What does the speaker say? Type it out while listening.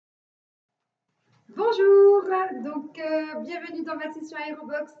Bonjour, bienvenue dans ma session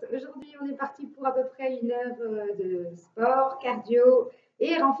AEROBOXE. Aujourd'hui, on est parti pour à peu près 1 heure de sport, cardio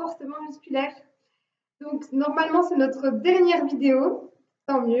et renforcement musculaire. Donc, normalement, c'est notre dernière vidéo,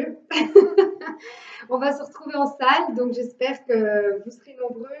 tant mieux. On va se retrouver en salle, donc j'espère que vous serez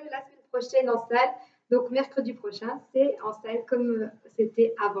nombreux la semaine prochaine en salle. Donc, mercredi prochain, c'est en salle comme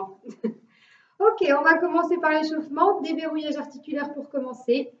c'était avant. Ok, on va commencer par l'échauffement, déverrouillage articulaire pour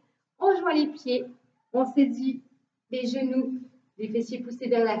commencer. On joint les pieds, on saisit les genoux, les fessiers poussés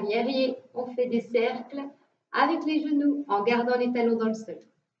vers l'arrière et on fait des cercles avec les genoux en gardant les talons dans le sol.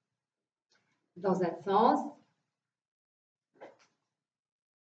 Dans un sens,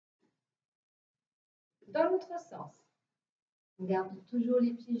 dans l'autre sens. On garde toujours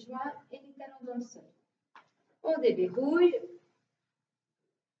les pieds joints et les talons dans le sol. On déverrouille.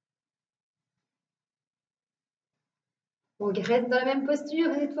 On reste dans la même posture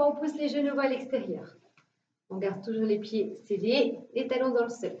et cette fois on pousse les genoux vers l'extérieur. On garde toujours les pieds scellés, les talons dans le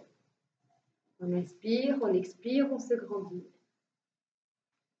sol. On inspire, on expire, on se grandit.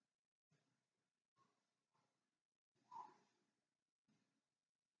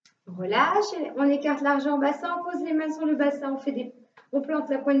 On relâche, on écarte la jambe bassin, on pose les mains sur le bassin, on plante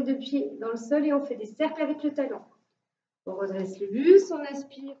la pointe de pied dans le sol et on fait des cercles avec le talon. On redresse le buste, on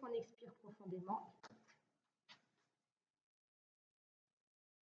inspire, on expire profondément.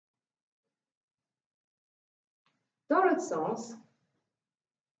 Dans l'autre sens,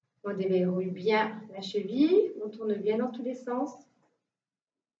 on déverrouille bien la cheville, on tourne bien dans tous les sens.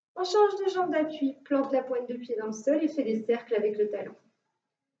 On change de jambe d'appui, plante la pointe de pied dans le sol et fait des cercles avec le talon.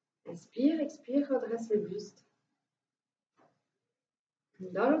 Inspire, expire, redresse le buste.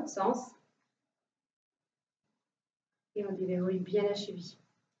 Dans l'autre sens. Et on déverrouille bien la cheville.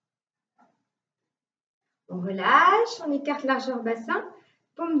 On relâche, on écarte largeur bassin,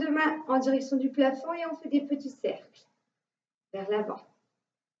 paume de main en direction du plafond et on fait des petits cercles vers l'avant.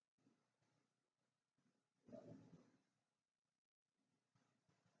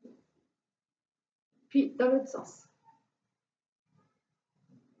 Puis dans l'autre sens.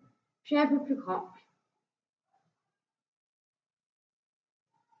 Puis un peu plus grand.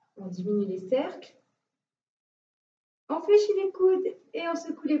 On diminue les cercles. On fléchit les coudes et on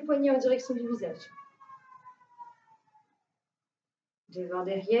secoue les poignets en direction du visage. Devant,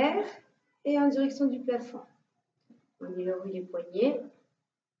 derrière et en direction du plafond. On déverrouille les poignets.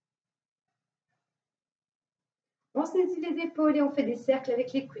 On saisit les épaules et on fait des cercles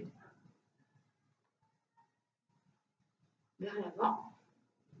avec les coudes. Vers l'avant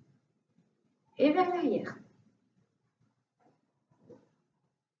et vers l'arrière.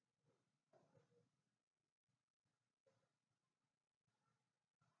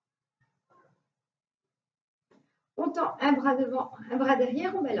 On tend un bras devant, un bras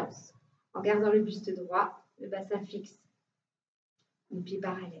derrière, on balance. En gardant le buste droit, le bassin fixe, les pieds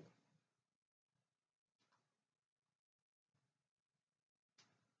parallèles.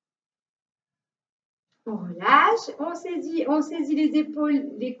 On relâche, on saisit les épaules,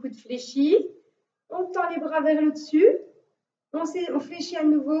 les coudes fléchis. On tend les bras vers le dessus. On fléchit à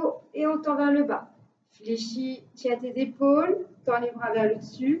nouveau et on tend vers le bas. Fléchis, tiens tes épaules, tends les bras vers le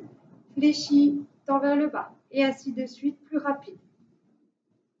dessus. Fléchis, tends vers le bas. Et ainsi de suite, plus rapide.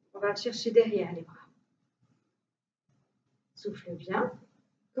 On va chercher derrière les bras. Souffle bien.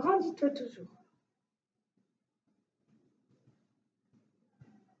 Grandis-toi toujours.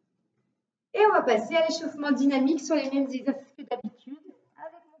 Et on va passer à l'échauffement dynamique sur les mêmes exercices que d'habitude,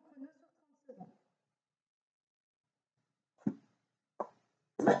 avec mon chrono sur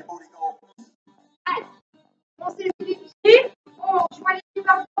 30 secondes. Allez, on saisit les pieds, on joint les pieds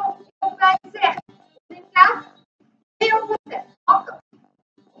par devant, on fait un cercle, on écarte et on resserre. Encore.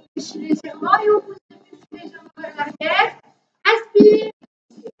 On fléchit légèrement et on pousse légèrement vers l'arrière. Inspire.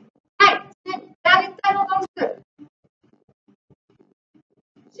 Allez, garde les talons dans le sol.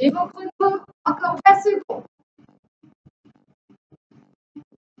 J'ai mon chrono, encore 20 secondes.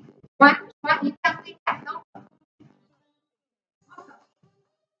 Joint, écarte, écarte.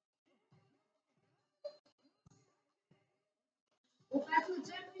 On passe au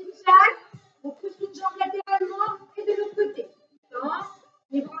jumping jack, on pousse une jambe latéralement et de l'autre côté. Non,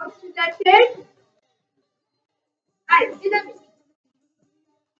 les bras au-dessus de la tête. Allez, dynamique.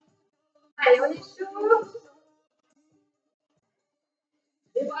 Allez, on est chaud.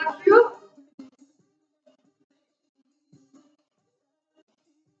 Les bras plus haut.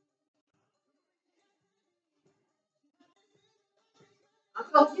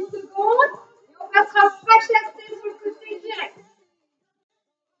 Encore 10 secondes. Et on passera pas chassé sur le côté direct.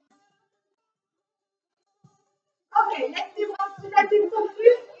 Ok, laisse les bras au-dessus de la tête sans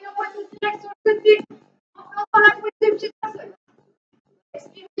plus et on passe direct sur le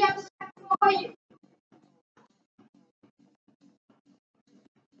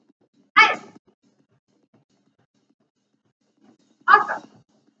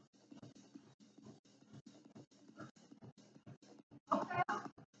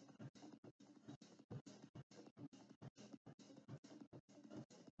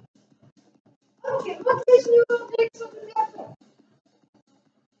Ok, monte les genoux en direction du plafond.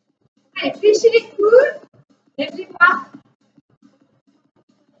 Allez, fléchis les coudes. Lève les bras.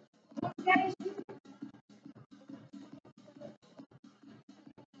 Monte vers les genoux.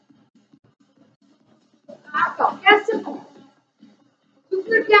 Encore 15 secondes.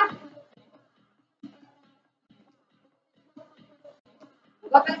 Souffle bien. On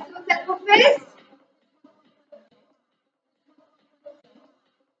va passer au talon fesses.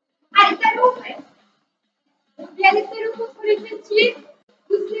 Allez, talon fesses. On vient laisser le contre les fessiers.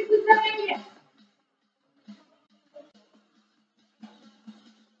 Pousse les coudes vers l'arrière.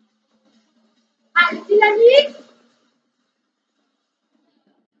 Allez, dynamique.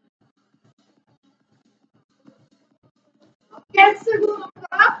 En 15 secondes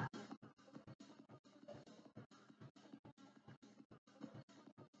encore.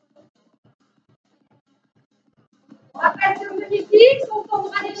 On va passer au magnifique. On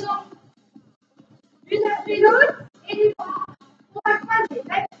tendra les jambes l'une après l'autre et les bras. On va croiser.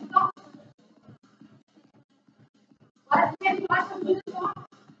 Maintenant. On va se mettre bras comme devant.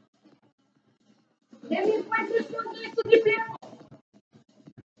 Lève les pointes de pied en direction du plafond.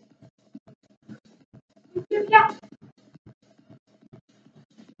 Souffle bien.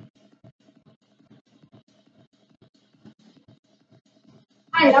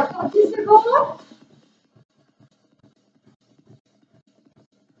 Allez, encore 10 secondes.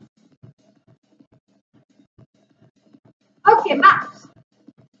 Ok, marche.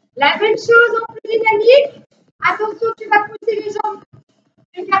 La même chose en plus dynamique. Attention, tu vas pousser les jambes.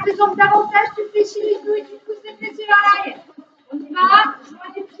 Tu écartes les jambes davantage, tu fléchis les genoux et tu pousses les fessiers vers l'arrière. On y va.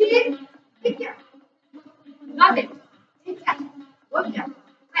 Joins les pieds. Écarte. Ramène. Écarte. Reviens.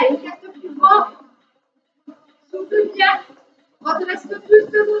 Allez, écarte plus grand. Souffle bien. Redresse le plus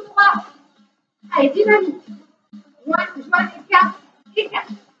de vos bras. Allez, dynamique. Joins, écarte.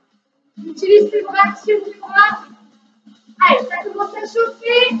 Écarte. Utilise tes bras, action du bras. Allez, ça commence à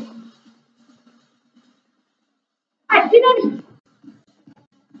chauffer. Allez, dynamique.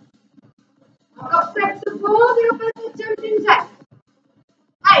 Encore 5 secondes et on passe au jumping jack.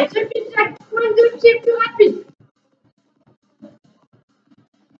 Allez, jumping jack, pointe de pied plus rapide.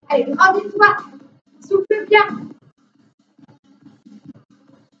 Allez, grandis-toi. Souffle bien.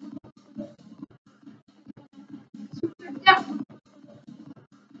 Souffle bien.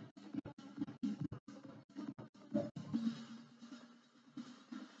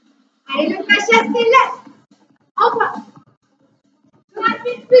 Allez, le fascia s'élève. Envoie. Plus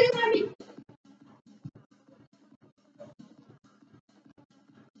rapide, plus dynamique.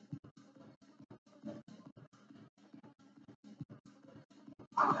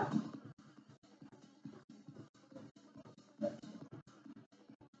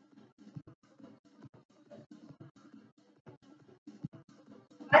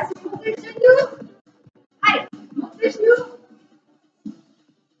 Vas-y, monte les genoux. Allez, monte les genoux.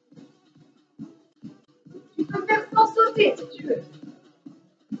 Tu peux faire sans sauter si tu veux.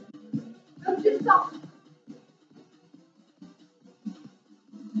 Comme tu le sens.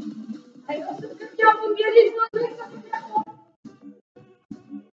 Allez, on souffle bien, on bien les genoux en direction du plafond.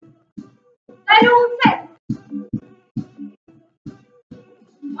 Talons fesses.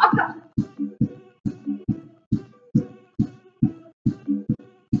 Encore.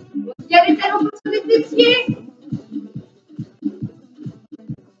 Il y a les talons contre les fessiers.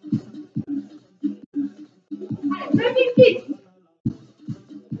 Allez, magnifique.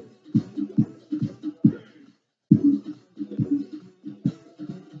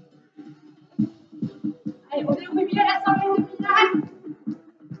 Allez, on est remis à la centaine de finale.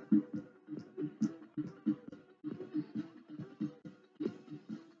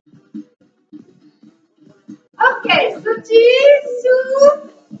 Ok, sautille, souffle.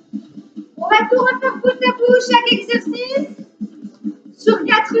 On va tout refaire bout à bout, chaque exercice, sur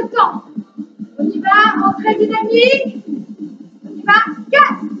 4 temps. On y va, en très dynamique. On y va,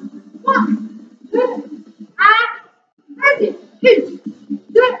 4, 3, 2, 1. Vas-y, 1,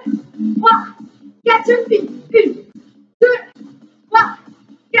 2, 3, 4 jumping. 1, 2, 3,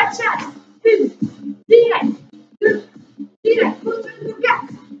 4 chasse. 1, direct, 2, direct, pousse le genou, 4,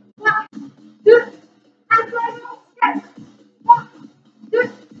 3, 2, 1, ballon, 4, 3, 2,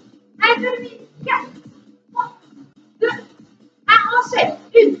 1 demi, 4, 3, 2, 1, enchaîne.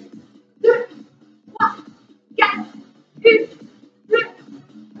 1, 2, 3, 4, 1, 2,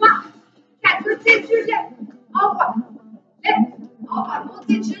 3, 4, côté du lève. Envoie. Lève. Envoie.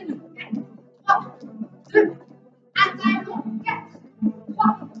 Montée de genou. 4, 3, 2, 1 talon. 4,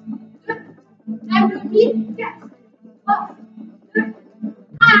 3, 2, 1 demi. 4, 3, 2, 1.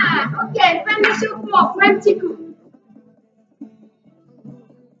 Ok, fin d'échauffement. Pour un petit coup.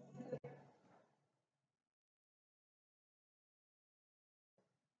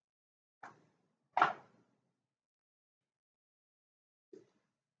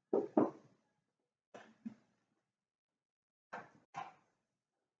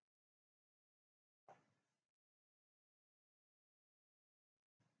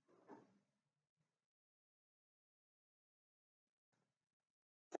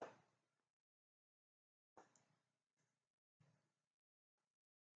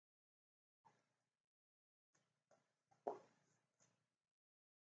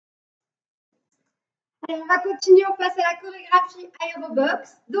 Alors, on va continuer, on passe à la chorégraphie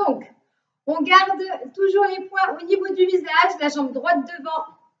AEROBOXE. Donc, on garde toujours les points au niveau du visage, la jambe droite devant.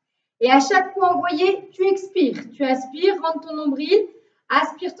 Et à chaque point envoyé, tu expires. Tu inspires, rentre ton nombril,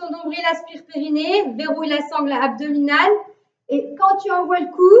 aspire ton nombril, aspire périnée, verrouille la sangle abdominale. Et quand tu envoies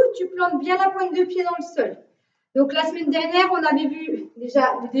le coup, tu plantes bien la pointe de pied dans le sol. Donc, la semaine dernière, on avait vu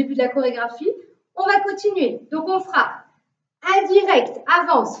déjà le début de la chorégraphie. On va continuer. Donc, on fera un direct,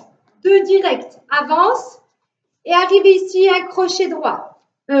 avance, deux directs, avance. Et arrivé ici, un crochet droit.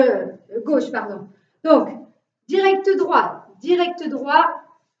 Gauche, pardon. Donc, direct droit,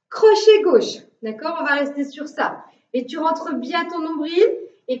 crochet gauche. D'accord? On va rester sur ça. Et tu rentres bien ton nombril.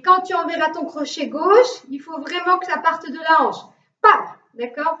 Et quand tu enverras ton crochet gauche, il faut vraiment que ça parte de la hanche. Paf!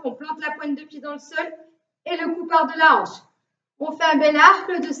 D'accord? On plante la pointe de pied dans le sol et le coup part de la hanche. On fait un bel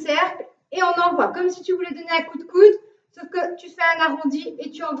arc de cercle et on envoie. Comme si tu voulais donner un coup de coude, sauf que tu fais un arrondi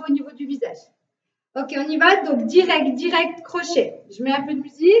et tu envoies au niveau du visage. Ok, on y va. Donc, direct, crochet. Je mets un peu de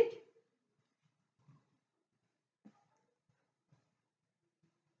musique.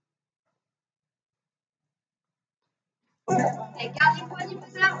 Et garde les poignées au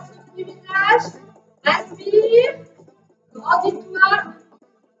niveau du visage. Inspire. Grandis-toi.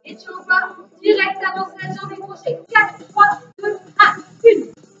 Et tu envoies direct, avance la jambe et crochet. 4, 3, 2, 1. 1,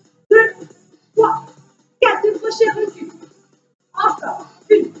 2, 3, 4. De crochet, recule. Encore.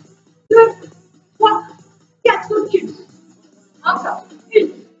 1, 2, 3, 4. Recule. Encore. 1,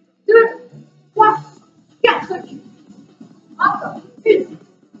 2, 3, 4. Recule. Encore. 1,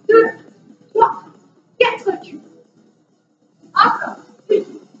 2, 3, 4. Recule. Encore. 1,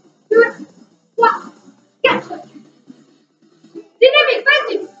 2, 3, 4. Recule. Dynamique,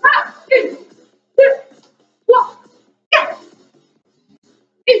 vas-y. 1, 2, 3, 4.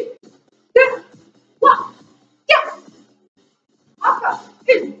 1, 2, 3, 4. Encore.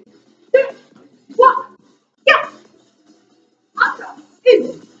 1, 2, 3, 4. Encore. 1,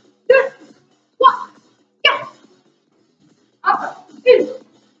 2, 3, 4. Encore. 1,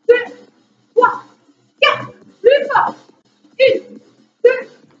 2, 3, 4. Plus fort. 1, 2,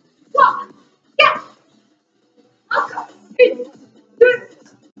 3, 4. Encore. 1, 2,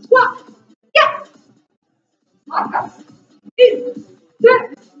 3, 4. Encore. 1, 2,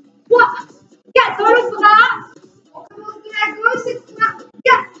 3, 4. Dans le bras. On commence de la gauche et de droite.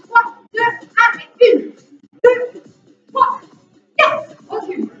 4, 3, 2, 1. Et 1, 2, 3, 4.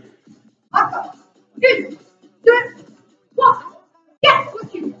 Recule. Encore. 1, 2, 3, 4.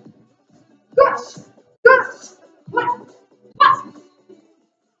 Recule. Gauche, droite, droite.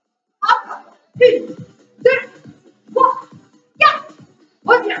 Encore. 1, 2, 3, 4.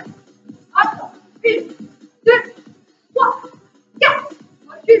 Reviens. Encore. 1, 2, 3, 4.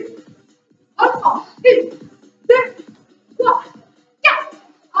 Recule. Reprends. 1, 2, 3, 4.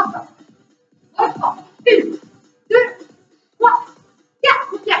 Encore. Reprends. 1, 2, 3,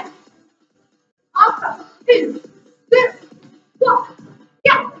 4. Reviens. Encore. 1, 2, 3,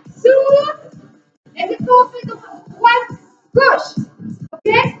 4. Souffle. Et c'est qu'on fait donc droite, gauche. Ok?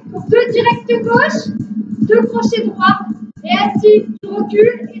 Donc 2 directs gauche, 2 crochets droit. Et ainsi, tu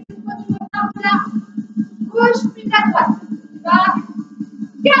recules et cette fois tu repars de la gauche puis de la droite. Va.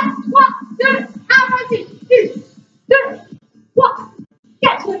 4, 3, 2, 1, vas-y. 1, 2, 3,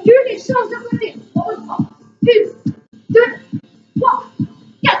 4. Recule et change de côté. On reprend. 1, 2, 3,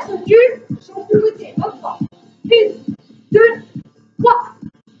 4. Recule, change de côté. Reprend. 1, 2, 3,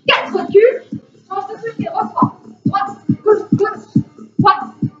 4. Recule, change de côté. Reprend. Droite, gauche, gauche. Droite,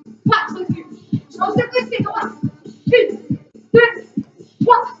 droite, recule. Change de côté, droite. 1, 2,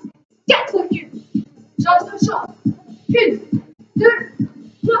 3, 4. Recule. Change de champ. 1, 2,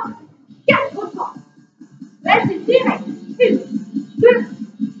 3, 4. Reprend. Vas-y, direct. 1, 2,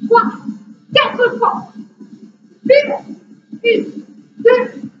 3, 4. Reprend. 1, 2,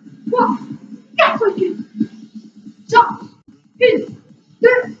 3, 4. Recule. Change. 1, 2,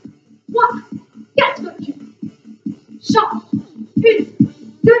 3, 4. Recule. Change. 1,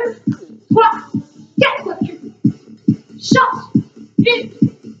 2, 3, 4. Recule. Change. 1,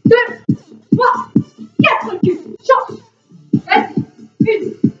 2, 3, 4. Recule. Change. Vas-y. 1,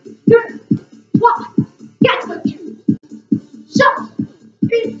 2, 3, 4. Recule. Change.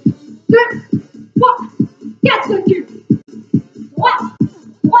 1, 2, 3, 4. Recule. Droite,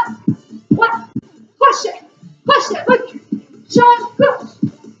 droite, droite. Crochet, crochet, recule. Change. Gauche,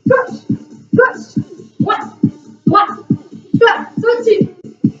 gauche, gauche. Droite, droite. Stop. Sautille.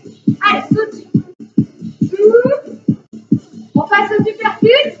 Allez, sautille. On passe au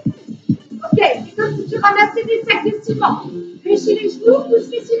supercute. Ok, et donc tu ramasses des sacs de ciment. Fléchis les genoux, pousse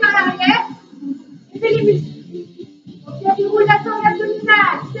les cils à l'arrière et fais les muscles. Ok, déroule la sangle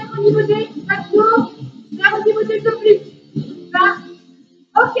abdominale. Serre au niveau des abdos.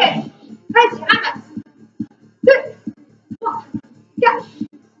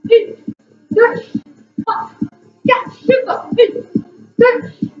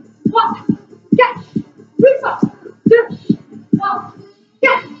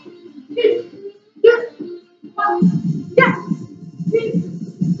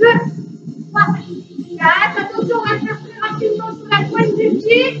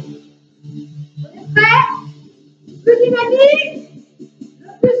 dynamique,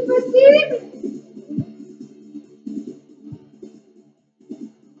 le plus possible.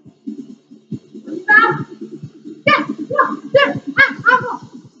 On y va. 4, 3, 2, 1, avance.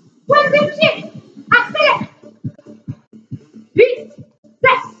 Point de pied, accélère. 8,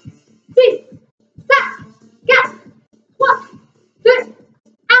 7, 6, 5, 4, 3, 2,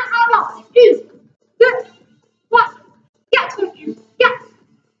 1, avance. 1, 2, 3, 4, recule. 4,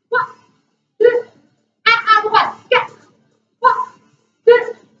 3, 2, 1 à droite. 4, 3, 2,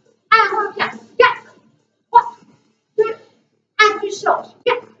 1 revient. 4, 3, 2, 1 tu changes.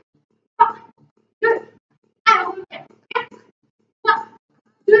 4, 3, 2, 1 revient. 4, 3,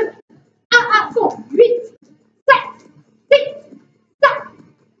 2, 1 à fond. 8, 7, 6, 5,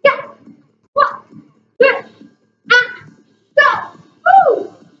 4, 3, 2, 1, stop.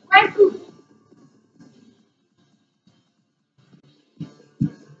 Ouais, coup.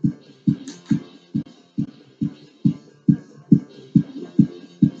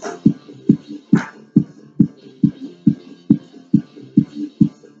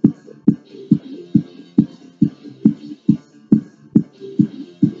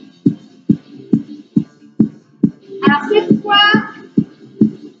 Alors cette fois,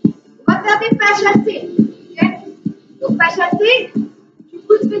 on va faire des pas chassés. Okay? Donc pas chassés, tu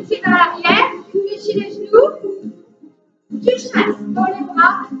pousses le pied vers l'arrière, tu fléchis les genoux, tu chasses dans les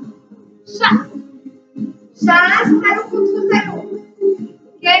bras, chasse, talon contre talon.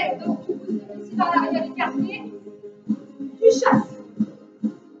 Okay? Donc tu pousses le pied vers l'arrière écarté, tu chasses.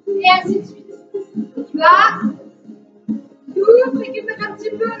 Et ainsi de suite. Tu vas, tu récupères un petit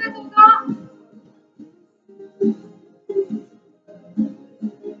peu en attendant.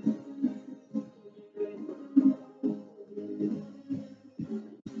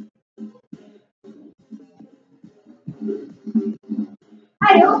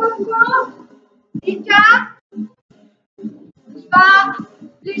 Allez, on reprend. Écart. On y va.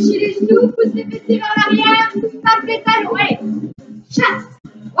 Fléchis les genoux, pousse les fessiers vers l'arrière, tape les talons. Allez. Chasse.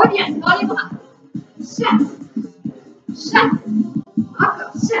 Reviens dans les bras. Chasse. Chasse.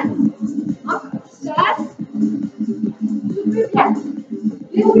 Encore. Chasse. Encore. Chasse. Souffle bien.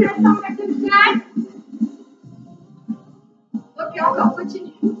 Déroule ensemble abdominale. Ok, encore.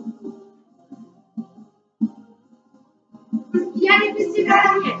 Continue. Pousse bien les fessiers vers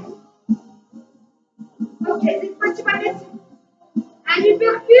l'arrière. Ok, cette fois tu vas mettre un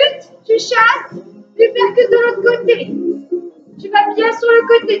uppercut, tu chasses, uppercut de l'autre côté. Tu vas bien sur le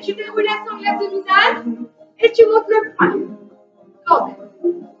côté, tu déroules la sangle abdominale et tu montes le poing. Donc,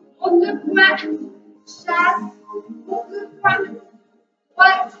 monte le poing, chasse, monte le poing,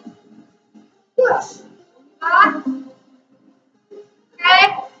 droite, gauche. On va. Prêt.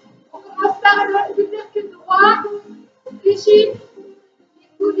 On commence par l'uppercut droit, fléchis,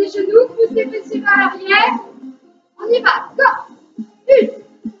 pousse les genoux, pousse les fessiers vers l'arrière. On y va, go. 1,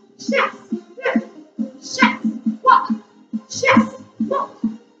 chasse, 2, chasse, 3, chasse, monte.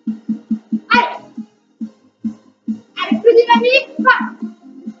 Allez. Allez, plus dynamique, va.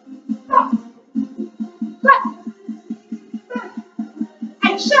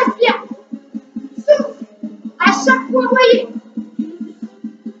 Allez, chasse bien. Souffle. À chaque fois, voyez.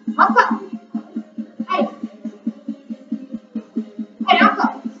 Encore. Allez. Allez,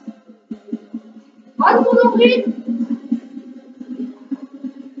 encore. Rentre ton nombril.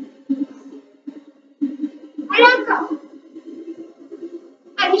 Allez, encore.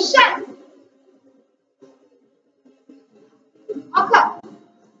 Allez, chasse. Encore.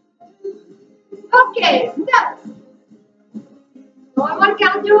 Ok, stop. Normalement, le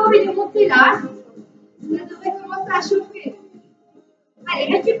cardio, il est monté là. Ça devrait commencer à chauffer. Allez,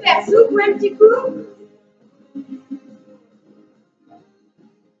 récupère, souffle un petit coup.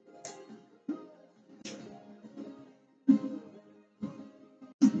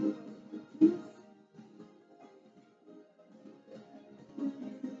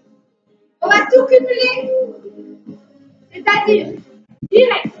 On va tout cumuler. C'est-à-dire,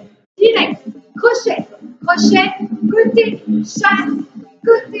 direct, crochet, côté,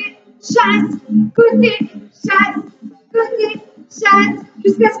 chasse,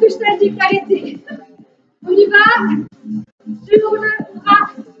 jusqu'à ce que je t'indique d'arrêter. On y va, sur le bras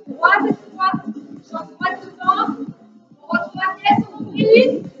droit de toi, jambe droite devant, on retrouve bien son nombril,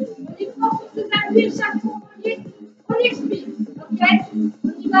 on y prend sur ses appuis chaque fois on expire, ok, on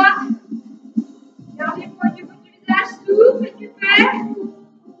y va, garde les poings du bout du visage, souffle, récupère,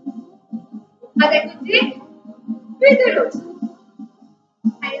 on va d'un côté, puis de l'autre.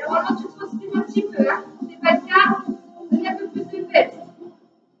 Allez, normalement tu transpires un petit peu, hein. Si ce n'est pas le cas, donne un peu plus de peine.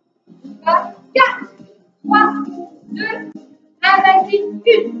 4, 3, 2, 1, vas-y,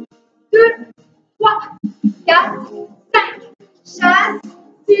 1, 2, 3, 4, chasse,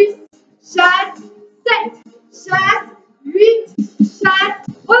 6, chasse, 7, chasse, 8, chasse,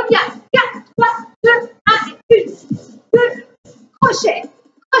 reviens, 4, 3, 2, 1 et 1, 2, crochet,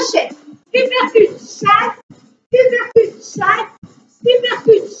 crochet, uppercut, chasse, uppercut, chasse,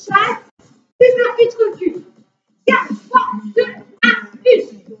 uppercut, chasse, uppercut, recul, 4, 3, 2, 1,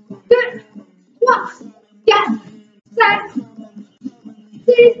 2, 3, 4, 5,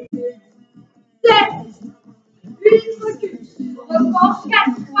 6, 7, 8, recul. On reprend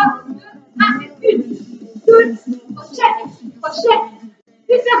 4, 3, 2, 1 et 1. 12, crochet, crochet,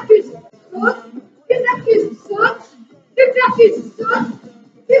 uppercut, saute, uppercut, saute, uppercut, saute,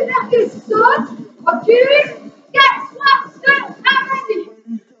 uppercut, saute, recul. 4, 3, 2, 1, vas-y.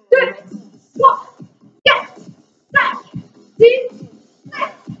 2, 3, 4, 5, 6,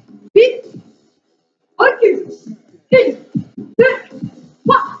 7, 8, recul. 1, 2,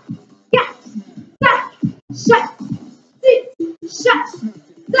 3, 4, 5, chasse, 6, chasse,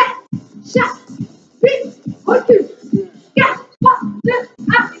 7, chasse, 8, recul. 4, 3, 2,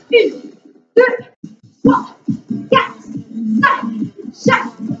 1, 1, 2, 3, 4, 5,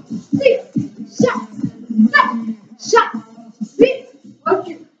 chasse, 6, chasse, 7, chasse, 8,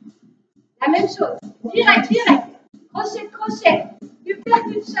 recul. La même chose, direct, direct, crochet, crochet,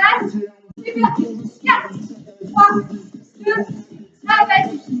 uppercut, chasse, uppercut, 4, 3, 2, 1,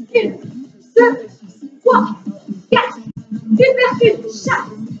 vas-y, 1, 2, 3, 4, uppercut, chasse,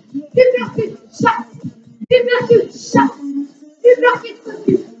 uppercut, chasse, uppercut, chasse, uppercut,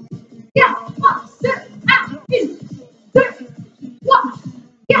 recul, 4, 3, 2, 1, 2, 3,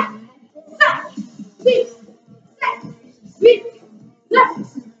 4, 5, 6, 7, 8, 9,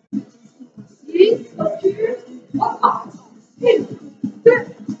 10, recule, reprend. 1, 2,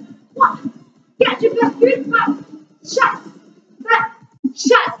 3, 4, tu percutes, pas. Chasse, pas,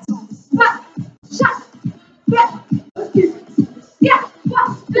 chasse, pas, chasse, pas, recule. 4,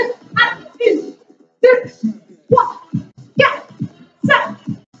 3, 2, 1, 2, 3, 4, 5,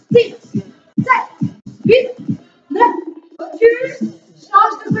 6, 7, 8, 9, recule,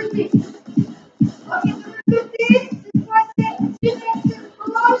 change de côté. Ok, de l'autre côté, cette fois c'est direct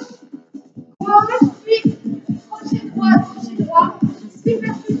gauche. Gauche, puis crochet droit,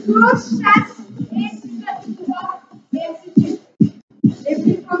 uppercut gauche, chasse, et uppercut droit, et ainsi de suite. Et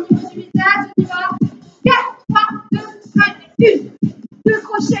puis, comme niveau du visage, on y va. 4, 3, 2, 1, 2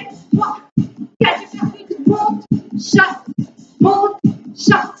 crochets, 3, 4 uppercut, monte, chasse, monte,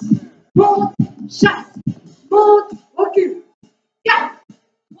 chasse, monte, chasse, monte, recule. 4,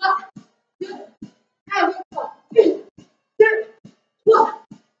 3, 2, 1, reprend. 1, 2, 3,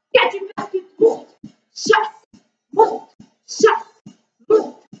 4 uppercut, monte, chasse, monte, chasse,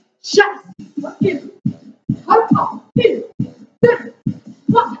 monte, chasse, recule. Reprend. 1, 2,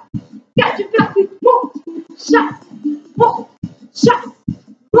 3, 4 uppercut, monte, chasse, monte, chasse,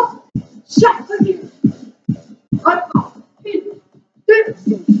 monte, chasse, recule. Reprend. 1, 2,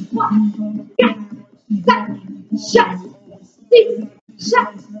 3, 4, 5, chasse, 6,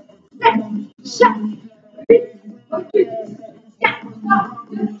 chasse, 7, chasse, 8, recule. 4, 3,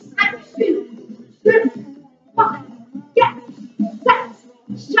 2, 1, 2, 3, 4, 5,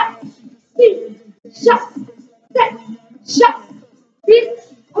 chasse, 6, chasse, 7, chasse, 8,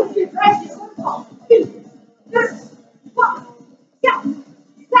 recule. Vas-y, reprends. 1, 2, 3, 4,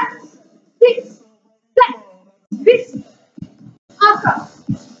 5, 6, 7, 8. Encore.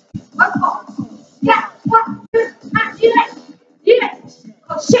 Reprends. 4, 3, 2, 1, direct. Direct.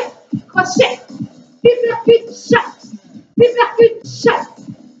 Crochet. Crochet. Uppercut, chasse. Uppercut, chasse.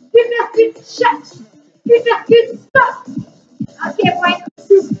 Uppercut, chasse. Uppercut, stop. Ok, pour être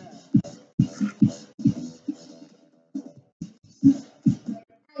souple.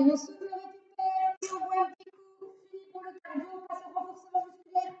 Allez, on se récupère et on voit un petit coup. Fini pour le cardio. On passe au renforcement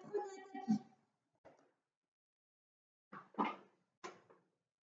musculaire. Prenez un tapis.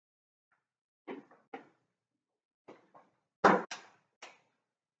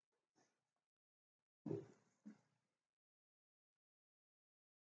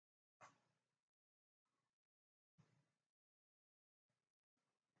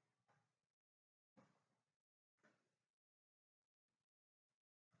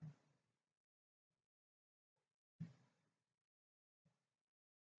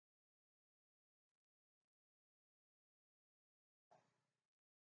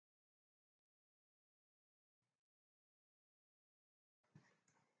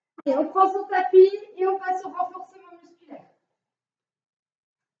 Et on prend son tapis et on passe au renforcement musculaire.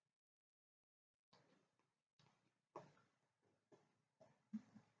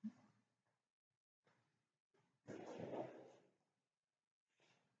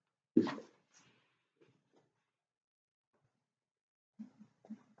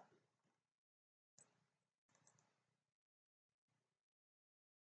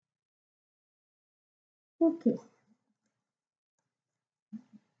 Ok.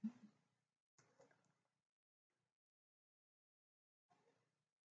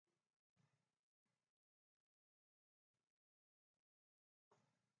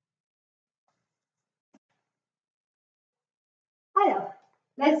 Alors,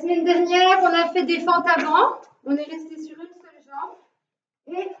 la semaine dernière, on a fait des fentes avant. On est resté sur une seule jambe.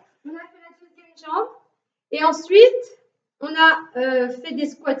 Et on a fait la deuxième jambe. Et ensuite, on a fait des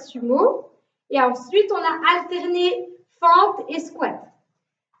squats sumo. Et ensuite, on a alterné fente et squat.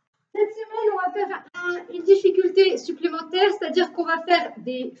 Cette semaine, on va faire une difficulté supplémentaire, c'est-à-dire qu'on va faire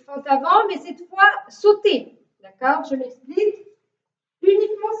des fentes avant, mais cette fois, sauter. D'accord? Je m'explique.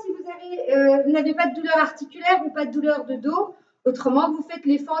 Uniquement si vous n'avez pas de douleur articulaire ou pas de douleur de dos. Autrement, vous faites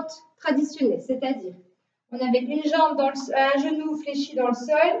les fentes traditionnelles, c'est-à-dire on avait une jambe un genou fléchi dans le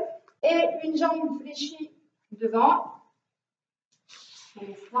sol et une jambe fléchie devant.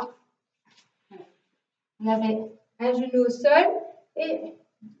 On avait un genou au sol et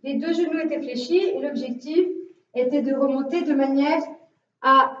les deux genoux étaient fléchis et l'objectif était de remonter de manière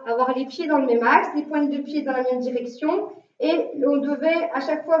à avoir les pieds dans le même axe, les pointes de pied dans la même direction et on devait à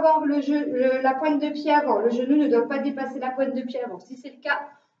chaque fois avoir la pointe de pied avant. Le genou ne doit pas dépasser la pointe de pied avant. Si c'est le cas,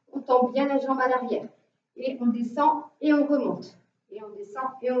 on tend bien la jambe à l'arrière. Et on descend et on remonte. Et on descend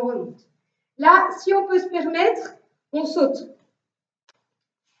et on remonte. Là, si on peut se permettre, on saute.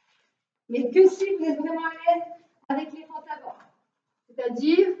 Mais que si vous êtes vraiment à l'aise avec les fentes avant.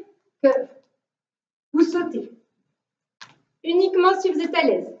 C'est-à-dire que vous sautez. Uniquement si vous êtes à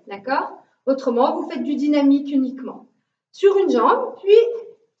l'aise, d'accord? Autrement, vous faites du dynamique uniquement. Sur une jambe, puis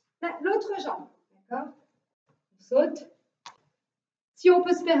l'autre jambe, d'accord? On saute. Si on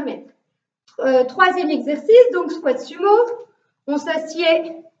peut se permettre. Troisième exercice, donc squat sumo. On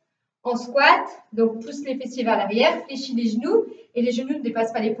s'assied en squat, donc pousse les fessiers vers l'arrière, fléchit les genoux, et les genoux ne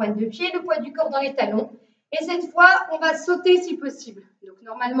dépassent pas les pointes de pied, le poids du corps dans les talons. Et cette fois, on va sauter si possible. Donc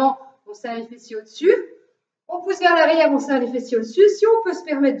normalement, on serre les fessiers au-dessus. On pousse vers l'arrière, on serre les fessiers au-dessus. Si on peut se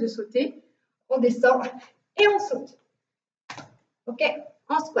permettre de sauter, on descend et on saute. Ok,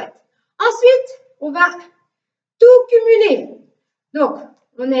 en squat. Ensuite, on va tout cumuler. Donc,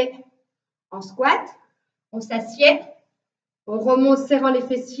 on est en squat, on s'assied, on remonte serrant les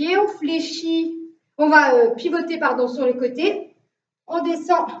fessiers, on fléchit, on va pivoter sur le côté, on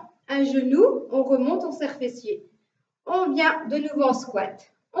descend un genou, on remonte, on serre fessier. On vient de nouveau en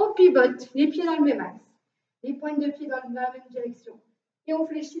squat, on pivote, les pieds dans le même axe, les pointes de pied dans la même direction. Et on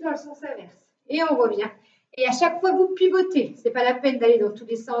fléchit dans le sens inverse. Et on revient. Et à chaque fois, vous pivotez. Ce n'est pas la peine d'aller dans tous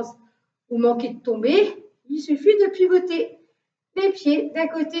les sens ou manquer de tomber. Il suffit de pivoter les pieds d'un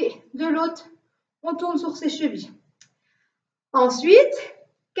côté, de l'autre. On tourne sur ses chevilles. Ensuite,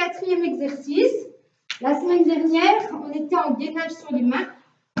 quatrième exercice. La semaine dernière, on était en gainage sur les mains.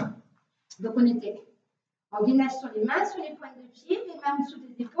 Donc, on était en gainage sur les mains, sur les pointes de pied, les mains en dessous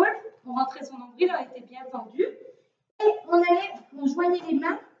des épaules. On rentrait son nombril, on était bien tendu. Et on joignait les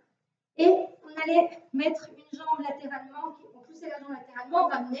mains et on allait mettre une jambe latéralement, on poussait la jambe latéralement, on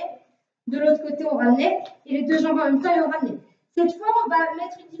ramenait. De l'autre côté, on ramenait. Et les deux jambes en même temps, et on ramenait. Cette fois, on va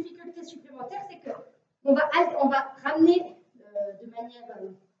mettre une difficulté supplémentaire, c'est qu'on va ramener de manière...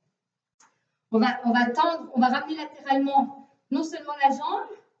 on va ramener latéralement non seulement la jambe,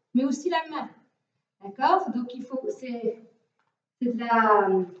 mais aussi la main. D'accord? Donc, c'est de la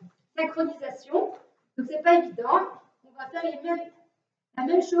synchronisation. Donc, ce n'est pas évident. On va faire la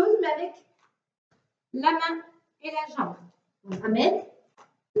même chose, mais avec la main et la jambe. On ramène.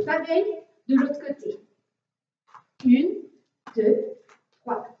 Pareil de l'autre côté. 1, 2,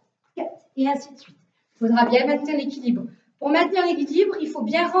 3, 4, et ainsi de suite. Il faudra bien maintenir l'équilibre. Pour maintenir l'équilibre, il faut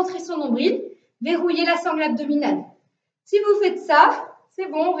bien rentrer son nombril, verrouiller la sangle abdominale. Si vous faites ça, c'est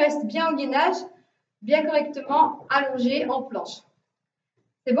bon, on reste bien en gainage, bien correctement allongé en planche.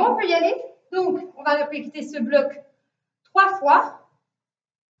 C'est bon, on peut y aller? Donc, on va répéter ce bloc 3 fois.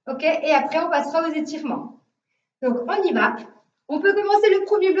 Ok, et après, on passera aux étirements. Donc, on y va. On peut commencer le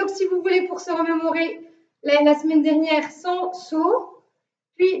premier bloc si vous voulez pour se remémorer la semaine dernière sans saut.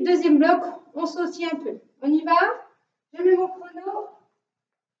 Puis, deuxième bloc, on sautille un peu. On y va? Je mets mon chrono.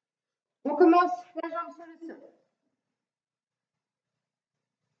 On commence la jambe sur le sol.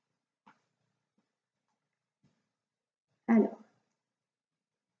 Alors.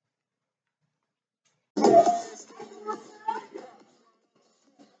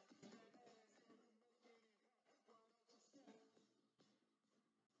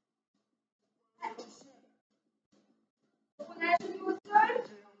 On a un genou au sol.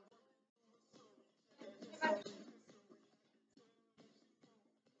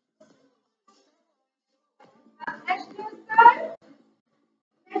 Un genou au sol.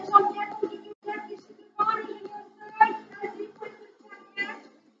 La jambe bien tendue, bien fléchie devant,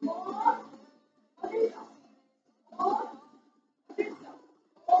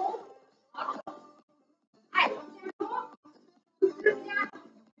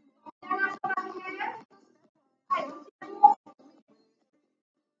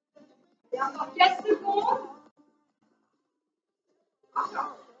 encore 4 secondes.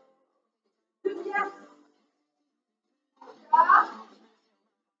 Encore. Plus bien. Encore.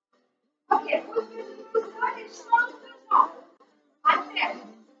 Ok, pose le genou au sol et change de jambe. Alterne.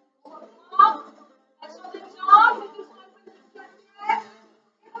 On reprend. La change de jambe. Les deux sont un peu plus plaqués.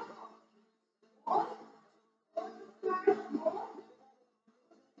 Et reprend. Monte. Monte. Monte.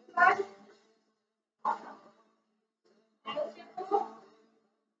 Monte. Encore. Alors, tiens bon.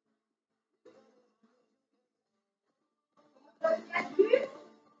 On bloque la vue.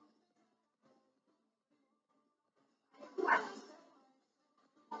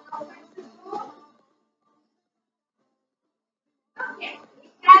 Encore 5 secondes. Ok.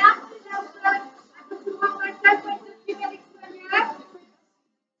 Écarte la zone. Un peu plus loin, la pointe de pied vers l'extérieur.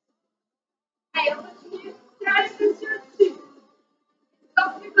 Allez, on continue. Serre les fessiers au-dessus.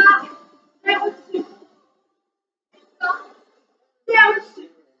 Descends plus bas. Serre au-dessus. Descends. Serre au-dessus.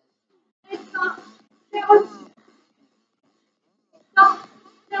 Descends. Serre au-dessus. Descends.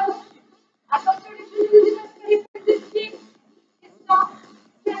 Serre au-dessus. Attention les genoux dépassent pas les pointes de pied. Descends.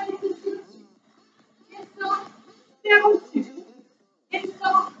 Serre les fessiers au-dessus. Descends. Serre au-dessus.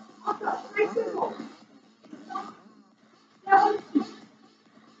 Descends. Encore 5 secondes. Descends. Serre au-dessus.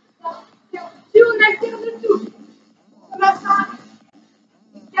 Descends. Serre au-dessus. On alterne tout. On commencera.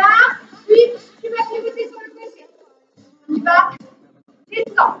 Écarte, puis tu vas pivoter sur le côté. On y va.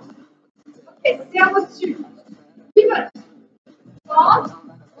 Descends. Ok, serre au-dessus. Pivote. Monte.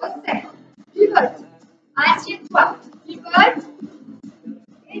 Resserre. Pivote. Assieds-toi. Pivote.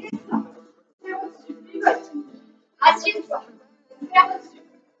 Et descends. Serre au-dessus. Pivote. Assieds-toi. Serre au-dessus.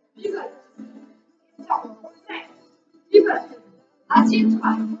 Pivote. Descends. Serre. Pivote.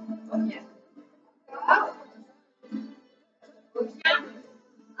 Assieds-toi. Reviens. Encore. Reviens.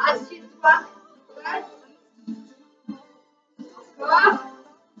 Assieds-toi. Pivote. Encore.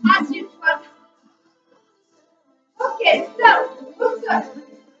 Assieds-toi. Ok, stop. Au sol.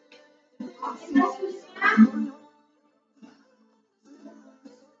 On est soutien.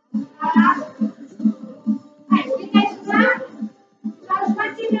 Voilà. Allez, dégage bien. Lâche pas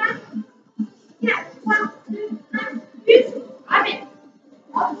tes mains. 4, 3, 2, 1, plus. Ramène.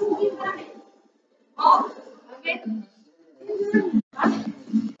 On pourrit, ramène. On ramène. Ramène.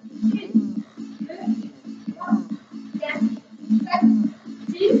 1, 2, 3, 4, 5,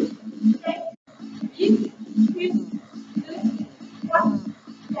 6, 7, 8, 1, 2, 3,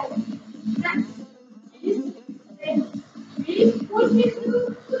 4, 5, 6, 7, 8. Continue tout.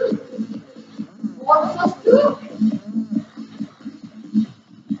 On recommence tout.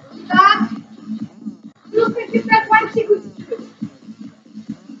 On y va. Toujours fais ta droite chez vous si tu veux.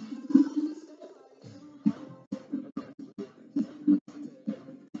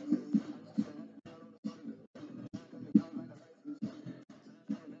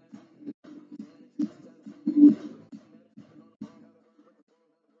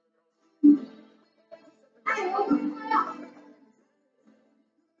 Allez, on reprend.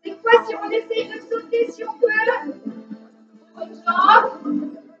 C'est quoi si on essaye de sauter si on peut? Une jambe.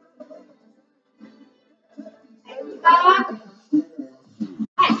 Allez, on y va.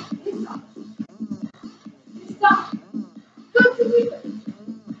 Allez, descends. Descends. Continue.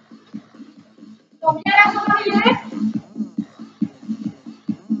 Tends bien la jambe arrière.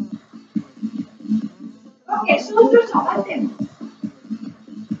 Ok, change de jambe, alterne.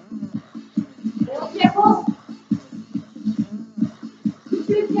 Allez, on tient bon.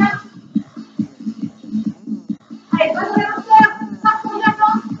 Souffle bien. Allez, bonne lenteur. Partons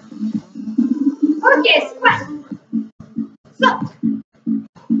d'avant. Ok, squat. Saute.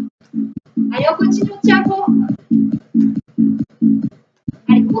 Allez, on continue, on tient bon.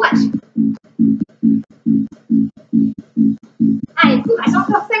 Allez, courage. Allez, courage,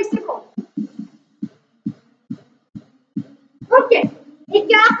 encore 5 secondes. Ok,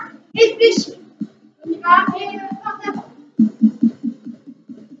 écarte, réfléchis. On y va, et en avant.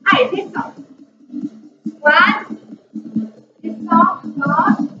 Allez, descends. Squat. Descends,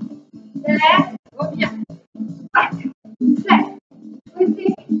 monte. Serre, reviens. Squat. Serre. Côté.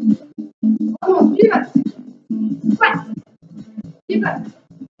 Remonte, pivote. Squat. Pivote.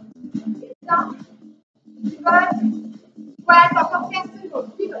 Descends. Pivote. Squat, encore 15 secondes.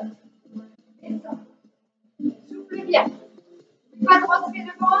 Pivote. Descends. Souffle bien. Pas de rentrer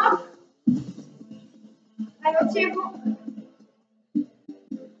devant. Allez, on tient bon.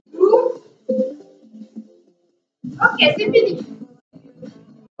 Ouvre. Ok, c'est fini.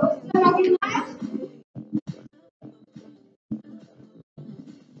 Position d'engrenage.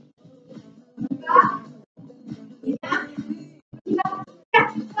 On y va. Et là, on y va.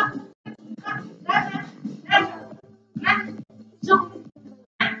 4, 3, 2, 1. La main, jambe. 1, jambe.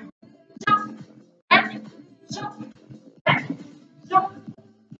 1, jambe.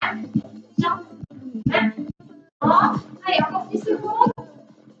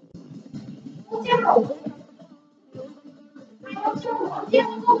 On tire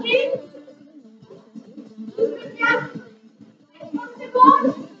son nombril. Souffle bien. 30 secondes.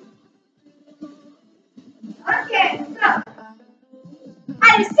 Ok, stop.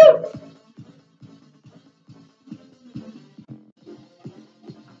 Allez, souffle.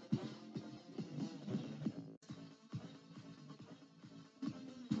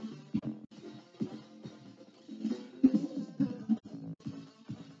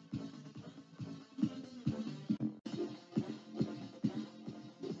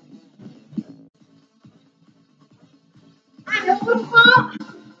 Allez, on reprend.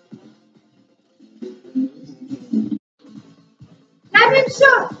 La même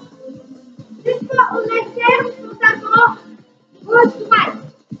chose. Cette fois, on alterne notamment gauche-droite.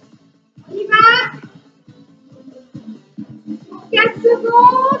 On y va. Pour 4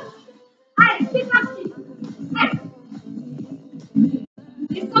 secondes. Allez, c'est parti. Allez.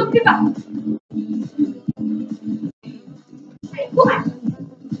 Descends plus bas. Allez, courage.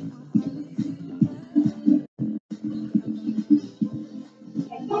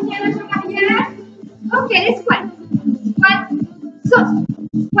 Allez, tends bien la jambe arrière. Ok, les squats. Squat, saute.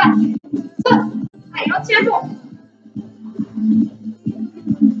 Squat, saute. Allez, on tient bon.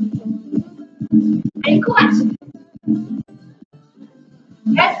 Allez, courage.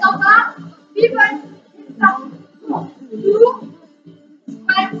 Reste en bas. Pivot. Descends. Bon. Tour.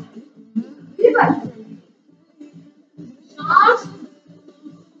 Squat. Pivot. Change.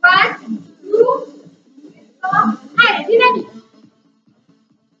 Squat. Tour. Descends. Allez, dynamique.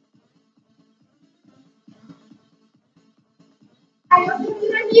 Allez, on fait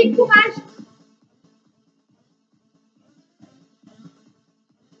dynamique. Courage.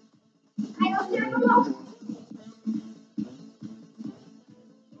 Allez, on tient bon.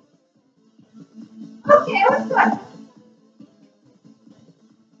 Ok, on saute.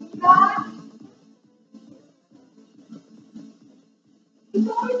 Là. Il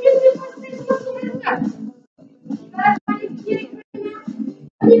faut reculer de concentration sur le sol. On va faire les pieds avec les mains.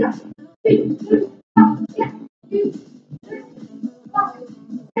 On y va. 1, 2, 3, 4. 1, 2, 3,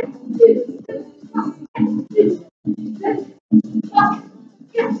 4. 1, 2, 3, 4. 1, 2, 3,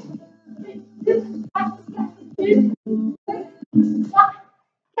 4. 1, 2, 3, 4. 1, 2, 3,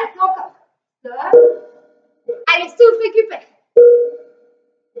 4. Encore. Stop. Allez, souffle, récupère.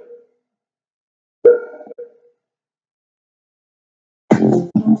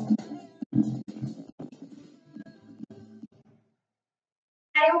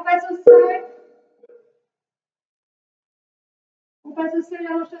 Allez, on passe au sol. On passe au sol,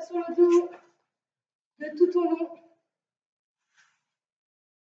 allonge-toi sur le dos, de tout au long.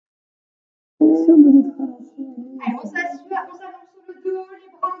 Allez, on s'allonge sur le dos, les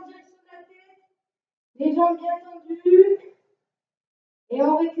bras en direction de la tête, les jambes bien tendues. Et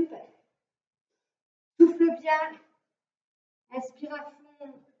on récupère. Souffle bien. Inspire à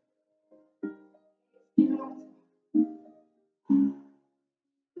fond. Expire lentement.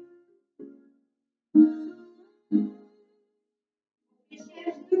 Fléchis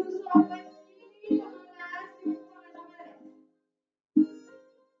les genoux sur la poitrine, on enlace et on tend la jambe à l'aise.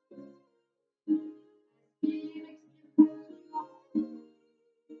 Inspire, expire profondément.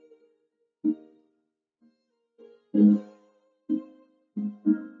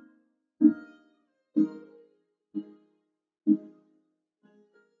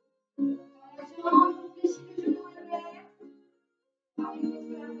 Tends la jambe, fléchis le genou inverse. On les fesses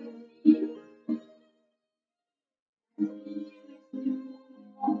sur la poitrine. Inspire, expire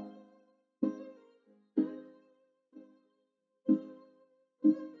profondément.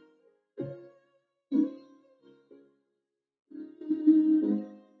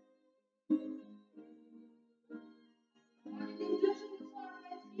 On met les deux genoux sur la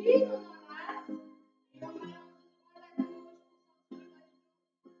poitrine, on enlace et on balance de droite à gauche pour sortir le bas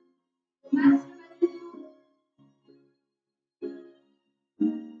du dos. On masse le bas du dos.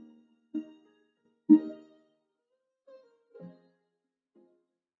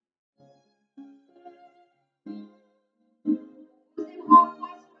 On pose les bras en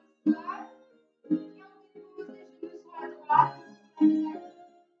poids sur le sol et on dépose les genoux sur la droite et sur la gauche.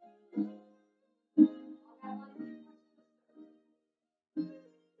 En gardant les pieds points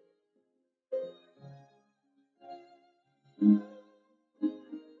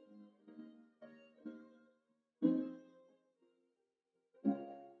sur le sol.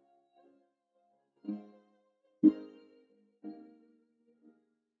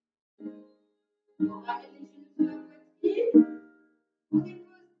 On ramène les genoux sur la poitrine. On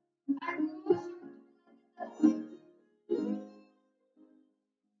dépose à gauche et on tourne la tête à droite.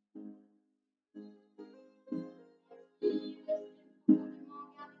 Inspire, expire profondément,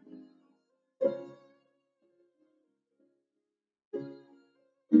 garde les deux.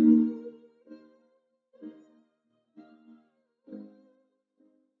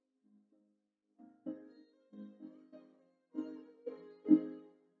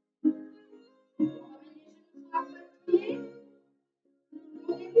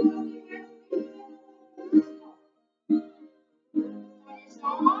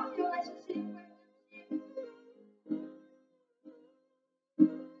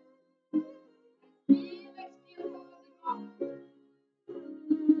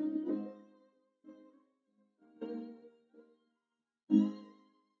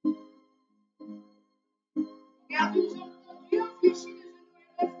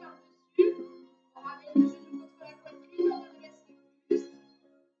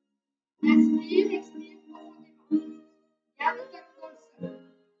 Inspire, expire profondément. Garde ta main dans le sol.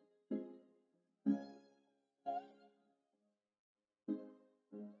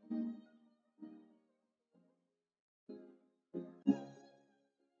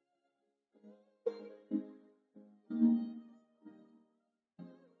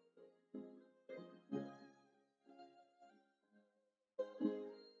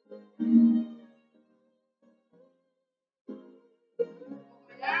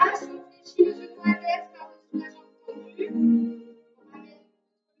 Relâche, on fléchit le genou inverse par-dessus la jambe tendue. On ramène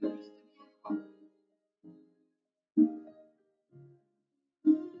le buste bien droit.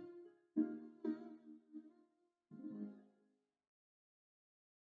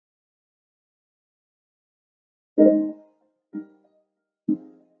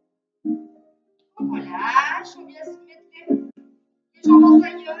 On relâche, on vient se mettre les jambes en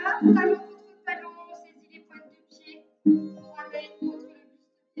tailleur, talon contre talon, on saisit les pointes de pied, on ramène contre le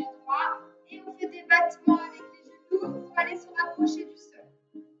buste bien droit et on fait des battements avec les genoux pour aller se rapprocher du sol.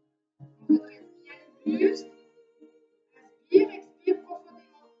 On redresse bien le buste, inspire, expire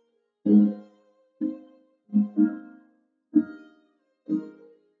profondément.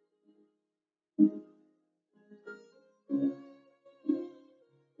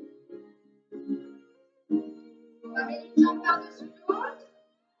 On ramène une jambe par-dessus l'autre,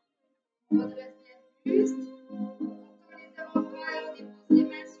 on redresse bien le buste, on tend les avant-bras et on dépose les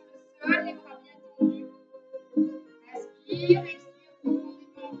mains sur le sol, les bras bien tendus. Inspire, expire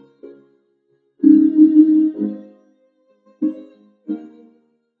profondément.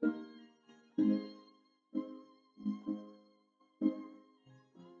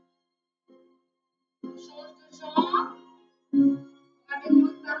 On change de jambe, on ramène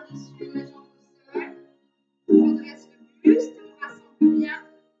l'autre par-dessus la jambe au sol, on redresse le buste, on rassemble bien,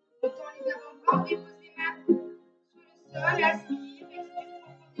 on tend les avant-bras, on dépose les mains sur le sol, inspire, expire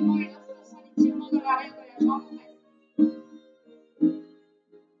profondément et lorsqu'on sent l'étirement dans l'arrière de la jambe, on reste.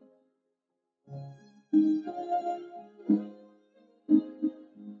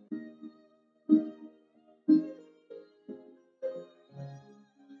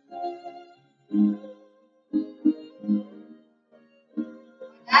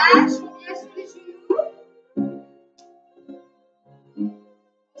 Relâche, on vient sur les genoux,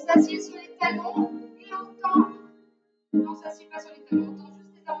 on s'assied sur les talons et on tend. Non, on ne s'assied pas sur les talons, on tend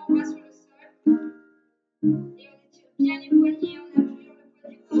juste les avant-bras sur le sol et on étire bien les poignets en appuyant le poids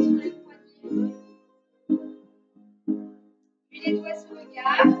du corps sur les poignets. Puis les doigts se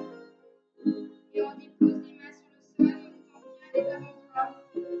regardent et on dépose les mains sur le sol, on tend bien les avant-bras.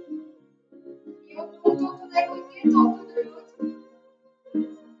 Et on tourne tantôt d'un côté, tantôt de l'autre.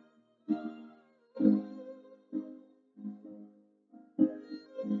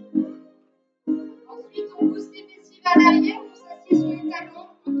 Ensuite, on pousse les fessiers vers l'arrière, on s'assied sur les talons,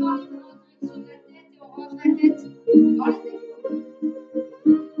 on tend les bras en direction de la tête et on range la tête dans les épaules.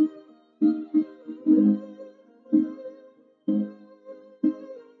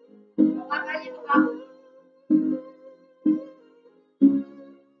 On rabat les bras.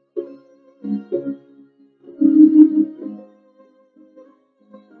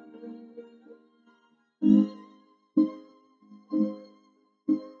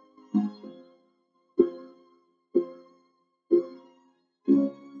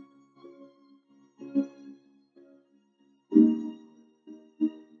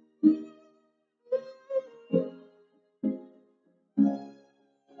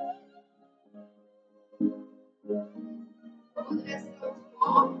 On redresse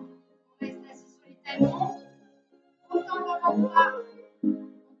lentement, on reste assis sur les talons, on tend l'avant-bras, on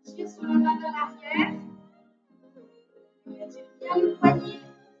tire sur la main vers l'arrière, on étire bien le poignet.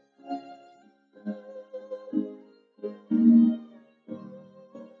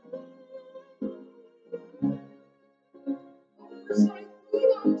 On pousse sur le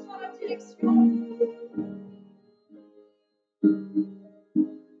coude en montrant la direction.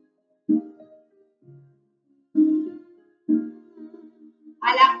 À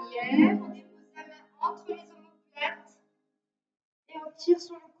l'arrière, on dépose la main entre les omoplates et on tire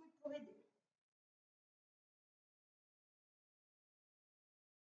sur le coude pour aider.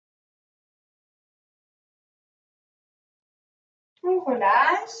 On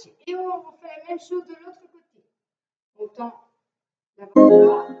relâche et on fait la même chose de l'autre côté. On tend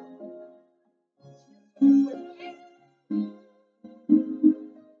l'avant-bras, on tire sur le poignet.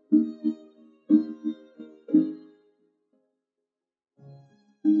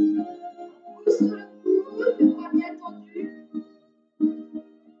 On pousse sur le coude, le bras bien tendu.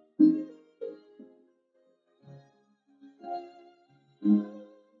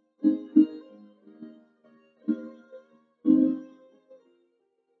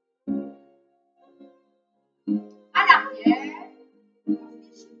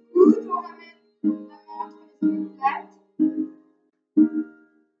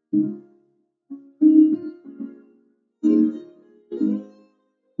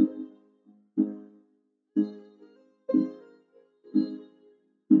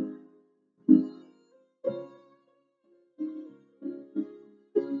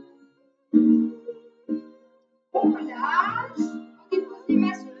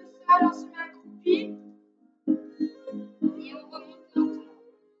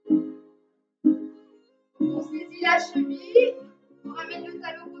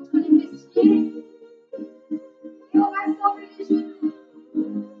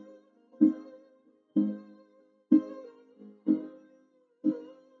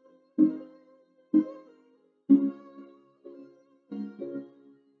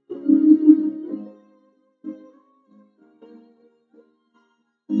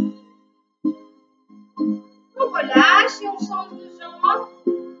 relâche et on change de jambe.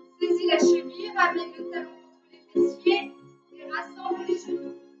 Saisis la cheville, ramène le talon contre les fessiers et rassemble les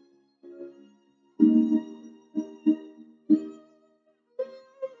genoux.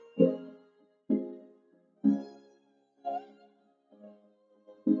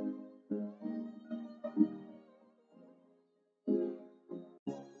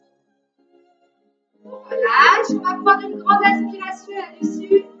 On relâche, on va prendre une grande inspiration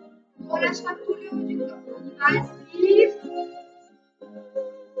là-dessus. On relâchera tout le haut du corps. On y va, inspire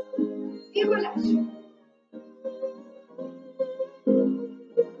et relâche.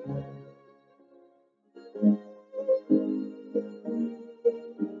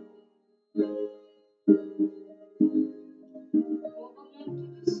 On remonte tout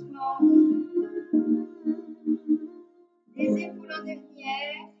doucement. Les épaules en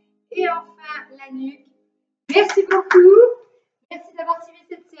dernière. Et enfin, la nuque. Merci beaucoup. Merci d'avoir suivi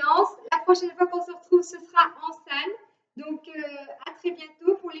cette séance. La prochaine fois qu'on se retrouve, ce sera en salle. Donc, à très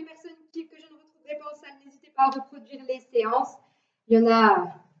bientôt. Pour les personnes que je ne retrouverai pas en salle, n'hésitez pas à reproduire les séances. Il y en a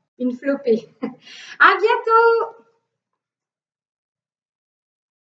une flopée. À bientôt.